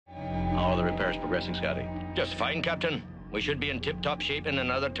How are the repairs progressing, Scotty? Just fine, Captain. We should be in tip-top shape in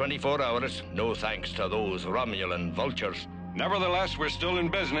another 24 hours. No thanks to those Romulan vultures. Nevertheless, we're still in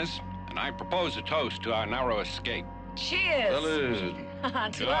business, and I propose a toast to our narrow escape. Cheers!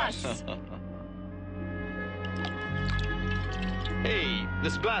 Salud. To us. Hey,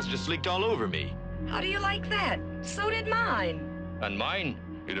 this glass just leaked all over me. How do you like that? So did mine. And mine?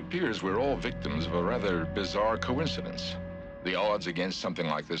 It appears we're all victims of a rather bizarre coincidence. The odds against something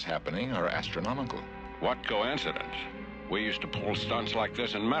like this happening are astronomical. What coincidence? We used to pull stunts like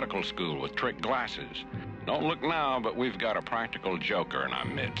this in medical school with trick glasses. Don't look now, but we've got a practical joker in our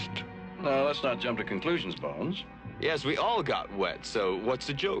midst. No, let's not jump to conclusions, Bones. Yes, we all got wet, so what's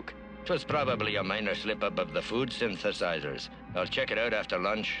the joke? Twas probably a minor slip-up of the food synthesizers. I'll check it out after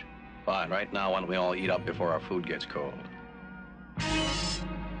lunch. Fine, right now, why don't we all eat up before our food gets cold?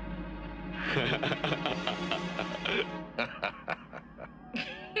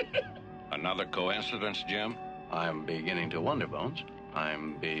 Another coincidence, Jim? I'm beginning to wonder, Bones.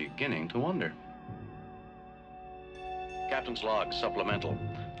 I'm beginning to wonder. Captain's log, supplemental.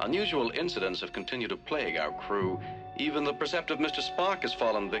 Unusual incidents have continued to plague our crew. Even the perceptive Mr. Spock has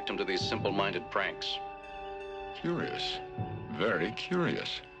fallen victim to these simple-minded pranks. Curious. Very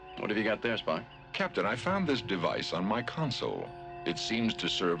curious. What have you got there, Spock? Captain, I found this device on my console. It seems to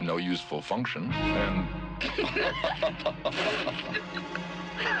serve no useful function, and...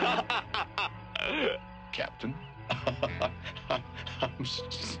 Captain? I'm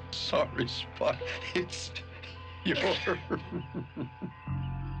sorry, Spock. It's your...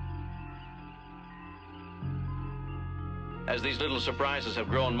 As these little surprises have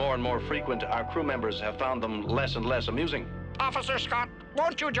grown more and more frequent, our crew members have found them less and less amusing. Officer Scott,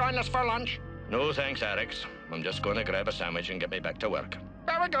 won't you join us for lunch? No thanks, Alex. I'm just going to grab a sandwich and get me back to work.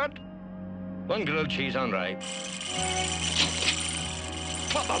 Very good. One grilled cheese on rye.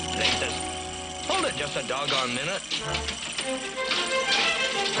 What the blazes? Hold it just a doggone minute.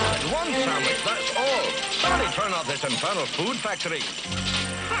 And one sandwich, that's all. Somebody turn off this infernal food factory.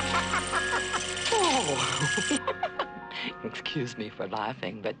 Excuse me for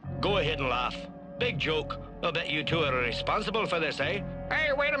laughing, but... Go ahead and laugh. Big joke. I'll bet you two are responsible for this, eh?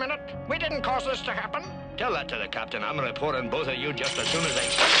 Hey, wait a minute. We didn't cause this to happen. Tell that to the captain. I'm reporting both of you just as soon as I...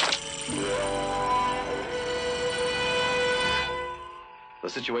 The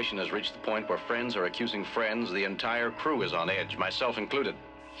situation has reached the point where friends are accusing friends. The entire crew is on edge, myself included.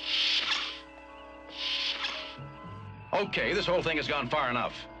 Okay, this whole thing has gone far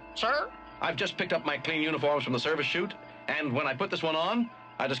enough. Sir? I've just picked up my clean uniforms from the service chute, and when I put this one on,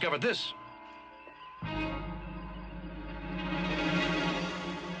 I discovered this.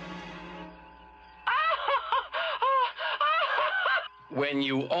 When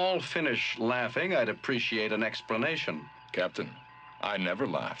you all finish laughing, I'd appreciate an explanation. Captain, I never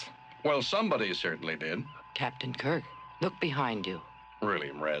laugh. Well, somebody certainly did. Captain Kirk, look behind you. Really,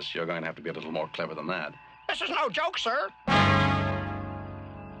 Mrez, you're going to have to be a little more clever than that. This is no joke, sir.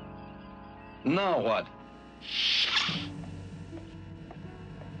 Now what?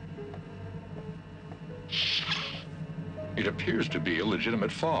 It appears to be a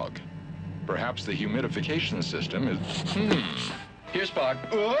legitimate fog. Perhaps the humidification system is... Here, Spock.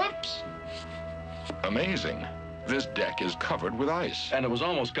 Oops! Amazing. This deck is covered with ice. And it was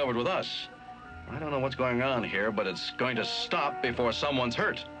almost covered with us. I don't know what's going on here, but it's going to stop before someone's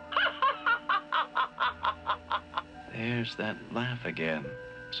hurt. There's that laugh again.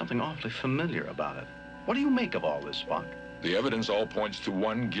 Something awfully familiar about it. What do you make of all this, Spock? The evidence all points to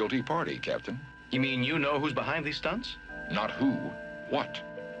one guilty party, Captain. You mean you know who's behind these stunts? Not who, what.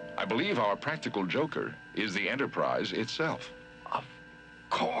 I believe our practical joker is the Enterprise itself. Of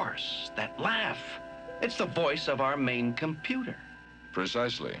course, that laugh. It's the voice of our main computer.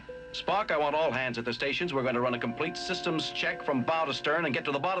 Precisely. Spock, I want all hands at the stations. We're going to run a complete systems check from bow to stern and get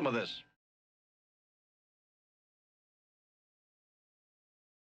to the bottom of this.